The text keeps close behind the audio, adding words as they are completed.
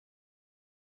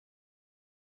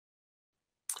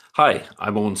Hi,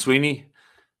 I'm Owen Sweeney.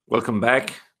 Welcome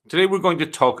back. Today we're going to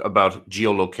talk about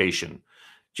geolocation.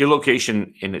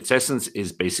 Geolocation, in its essence,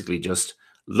 is basically just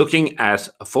looking at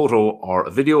a photo or a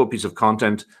video, a piece of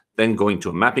content, then going to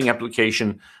a mapping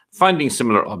application, finding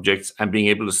similar objects, and being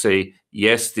able to say,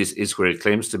 yes, this is where it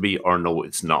claims to be, or no,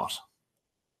 it's not.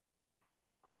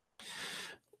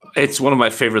 It's one of my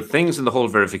favorite things in the whole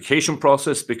verification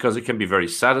process because it can be very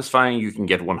satisfying. You can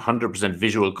get 100%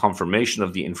 visual confirmation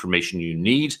of the information you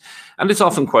need, and it's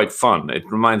often quite fun. It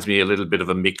reminds me a little bit of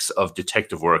a mix of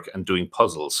detective work and doing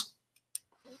puzzles.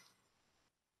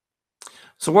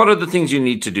 So what are the things you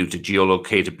need to do to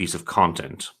geolocate a piece of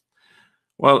content?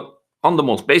 Well, on the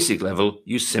most basic level,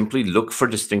 you simply look for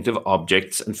distinctive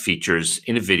objects and features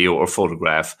in a video or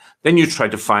photograph. Then you try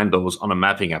to find those on a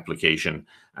mapping application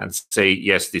and say,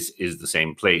 yes, this is the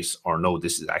same place, or no,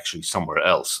 this is actually somewhere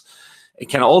else. It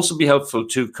can also be helpful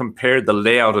to compare the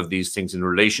layout of these things in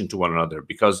relation to one another,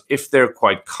 because if they're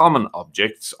quite common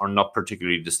objects or not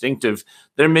particularly distinctive,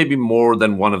 there may be more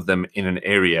than one of them in an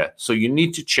area. So you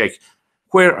need to check,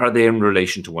 where are they in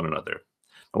relation to one another?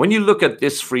 When you look at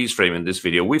this freeze frame in this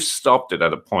video, we've stopped it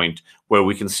at a point where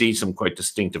we can see some quite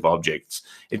distinctive objects.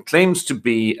 It claims to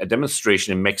be a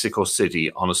demonstration in Mexico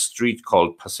City on a street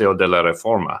called Paseo de la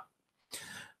Reforma.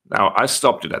 Now, I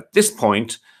stopped it at this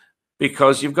point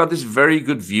because you've got this very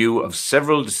good view of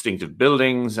several distinctive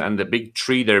buildings and a big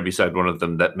tree there beside one of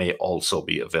them that may also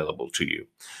be available to you.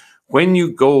 When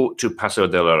you go to Paseo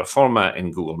de la Reforma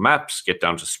in Google Maps, get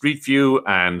down to Street View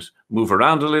and move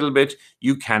around a little bit,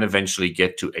 you can eventually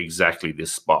get to exactly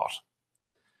this spot.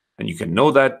 And you can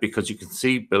know that because you can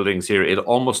see buildings here. It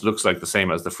almost looks like the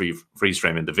same as the freeze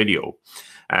frame in the video.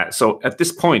 So at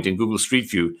this point in Google Street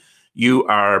View, you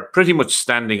are pretty much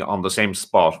standing on the same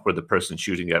spot where the person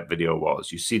shooting that video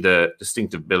was. You see the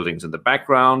distinctive buildings in the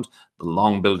background, the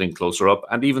long building closer up,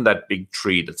 and even that big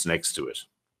tree that's next to it.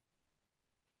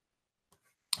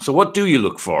 So what do you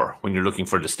look for when you're looking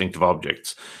for distinctive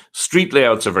objects? Street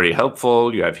layouts are very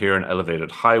helpful. You have here an elevated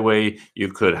highway. You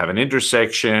could have an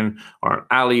intersection or an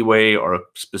alleyway or a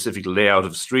specific layout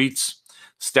of streets.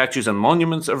 Statues and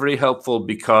monuments are very helpful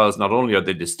because not only are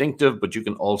they distinctive, but you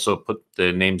can also put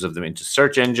the names of them into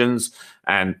search engines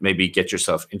and maybe get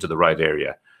yourself into the right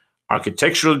area.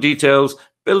 Architectural details,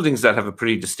 buildings that have a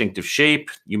pretty distinctive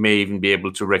shape. You may even be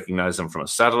able to recognize them from a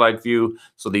satellite view.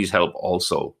 So these help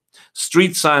also.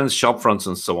 Street signs, shop fronts,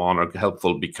 and so on are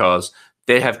helpful because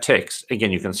they have text.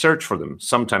 Again, you can search for them.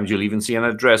 Sometimes you'll even see an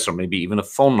address or maybe even a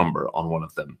phone number on one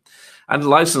of them. And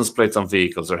license plates on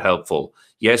vehicles are helpful.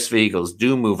 Yes, vehicles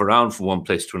do move around from one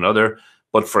place to another.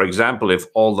 But for example, if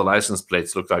all the license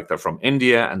plates look like they're from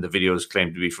India and the videos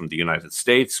claim to be from the United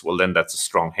States, well, then that's a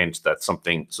strong hint that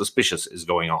something suspicious is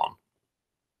going on.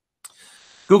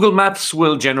 Google Maps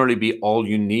will generally be all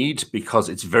you need because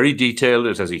it's very detailed,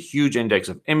 it has a huge index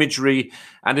of imagery,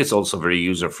 and it's also very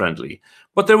user-friendly.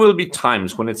 But there will be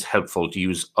times when it's helpful to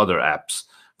use other apps.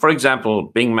 For example,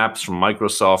 Bing Maps from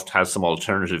Microsoft has some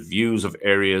alternative views of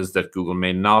areas that Google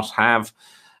may not have,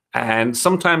 and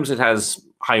sometimes it has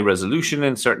high resolution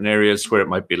in certain areas where it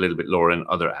might be a little bit lower in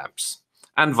other apps,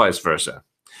 and vice versa.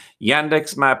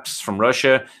 Yandex Maps from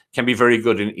Russia can be very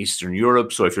good in Eastern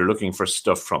Europe. So if you're looking for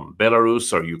stuff from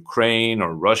Belarus or Ukraine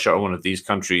or Russia or one of these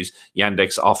countries,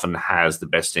 Yandex often has the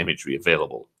best imagery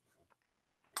available.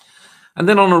 And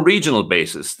then on a regional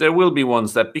basis, there will be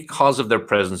ones that, because of their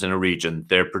presence in a region,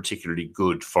 they're particularly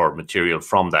good for material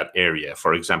from that area.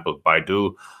 For example,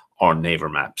 Baidu or Naver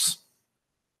Maps.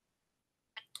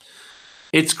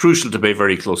 It's crucial to pay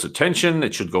very close attention.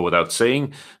 It should go without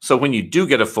saying. So when you do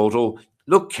get a photo,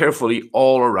 look carefully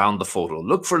all around the photo.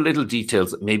 Look for little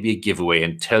details that may be a giveaway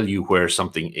and tell you where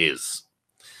something is.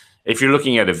 If you're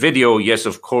looking at a video, yes,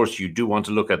 of course, you do want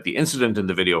to look at the incident in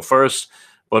the video first.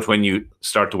 But when you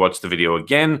start to watch the video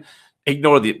again,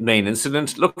 ignore the main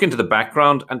incident, look into the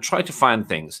background and try to find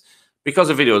things. Because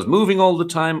a video is moving all the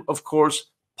time, of course,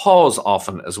 pause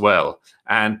often as well.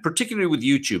 And particularly with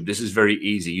YouTube, this is very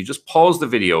easy. You just pause the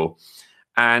video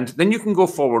and then you can go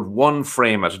forward one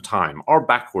frame at a time or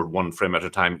backward one frame at a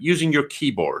time using your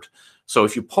keyboard. So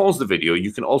if you pause the video,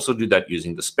 you can also do that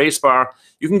using the spacebar.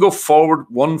 You can go forward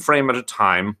one frame at a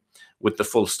time with the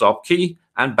full stop key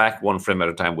and back one frame at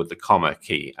a time with the comma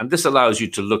key. And this allows you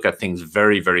to look at things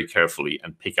very, very carefully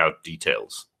and pick out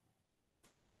details.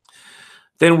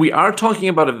 Then we are talking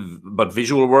about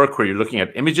visual work where you're looking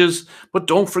at images, but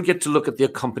don't forget to look at the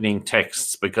accompanying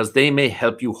texts because they may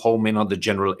help you home in on the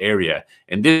general area.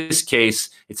 In this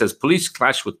case, it says police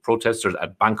clash with protesters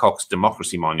at Bangkok's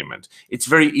Democracy Monument. It's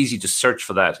very easy to search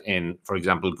for that in, for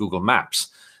example, Google Maps.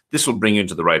 This will bring you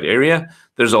into the right area.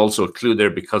 There's also a clue there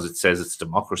because it says it's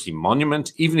Democracy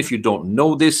Monument. Even if you don't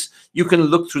know this, you can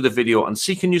look through the video and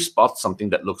see, can you spot something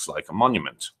that looks like a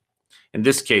monument? In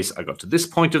this case, I got to this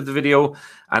point of the video,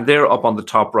 and there up on the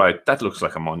top right, that looks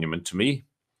like a monument to me.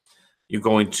 You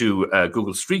go into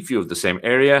Google Street View of the same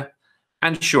area,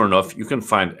 and sure enough, you can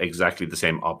find exactly the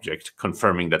same object,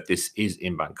 confirming that this is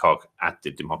in Bangkok at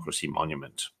the Democracy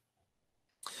Monument.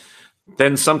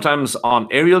 Then sometimes on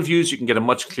aerial views, you can get a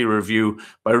much clearer view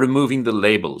by removing the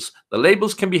labels. The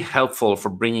labels can be helpful for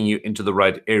bringing you into the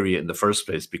right area in the first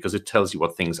place because it tells you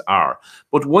what things are.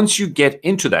 But once you get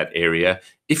into that area,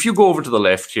 if you go over to the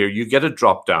left here, you get a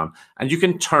drop down and you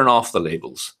can turn off the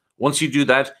labels. Once you do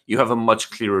that, you have a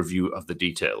much clearer view of the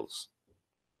details.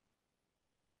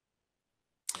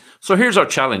 So here's our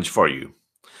challenge for you.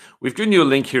 We've given you a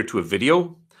link here to a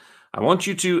video. I want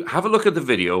you to have a look at the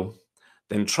video,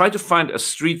 then try to find a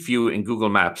street view in Google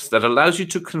Maps that allows you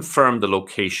to confirm the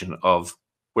location of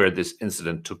where this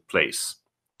incident took place.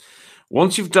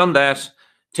 Once you've done that,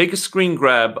 take a screen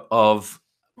grab of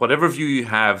whatever view you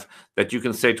have that you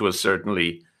can say to us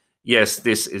certainly, yes,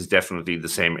 this is definitely the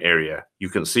same area. You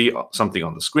can see something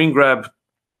on the screen grab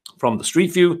from the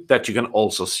street view that you can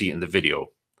also see in the video.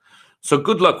 So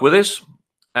good luck with it.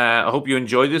 I hope you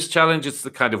enjoy this challenge. It's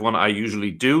the kind of one I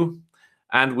usually do,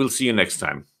 and we'll see you next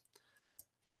time.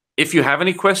 If you have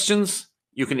any questions,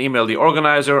 you can email the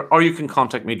organizer or you can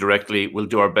contact me directly. We'll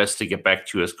do our best to get back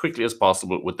to you as quickly as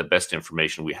possible with the best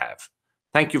information we have.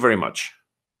 Thank you very much.